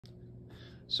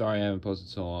Sorry I haven't posted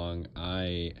so long.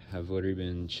 I have literally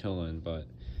been chilling, but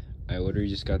I literally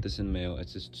just got this in the mail.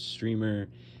 It's a Streamer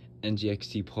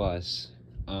NGXT Plus.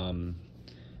 I'm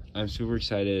super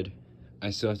excited.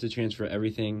 I still have to transfer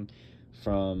everything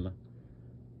from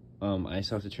I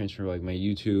still have to transfer like my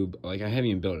YouTube. Like I haven't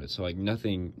even built it, so like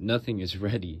nothing is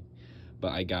ready.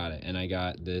 But I got it, and I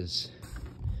got this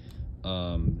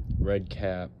red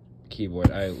cap keyboard.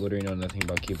 I literally know nothing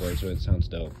about keyboards, so it sounds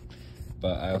dope.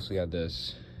 But I also got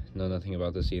this. Know nothing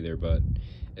about this either, but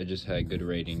it just had good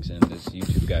ratings, and this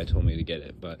YouTube guy told me to get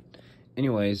it. But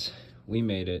anyways, we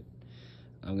made it.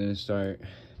 I'm gonna start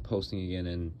posting again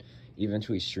and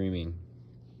eventually streaming,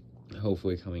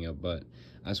 hopefully coming up. But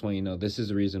I just want you to know this is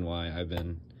the reason why I've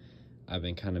been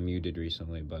kind of muted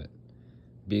recently. But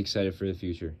be excited for the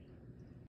future.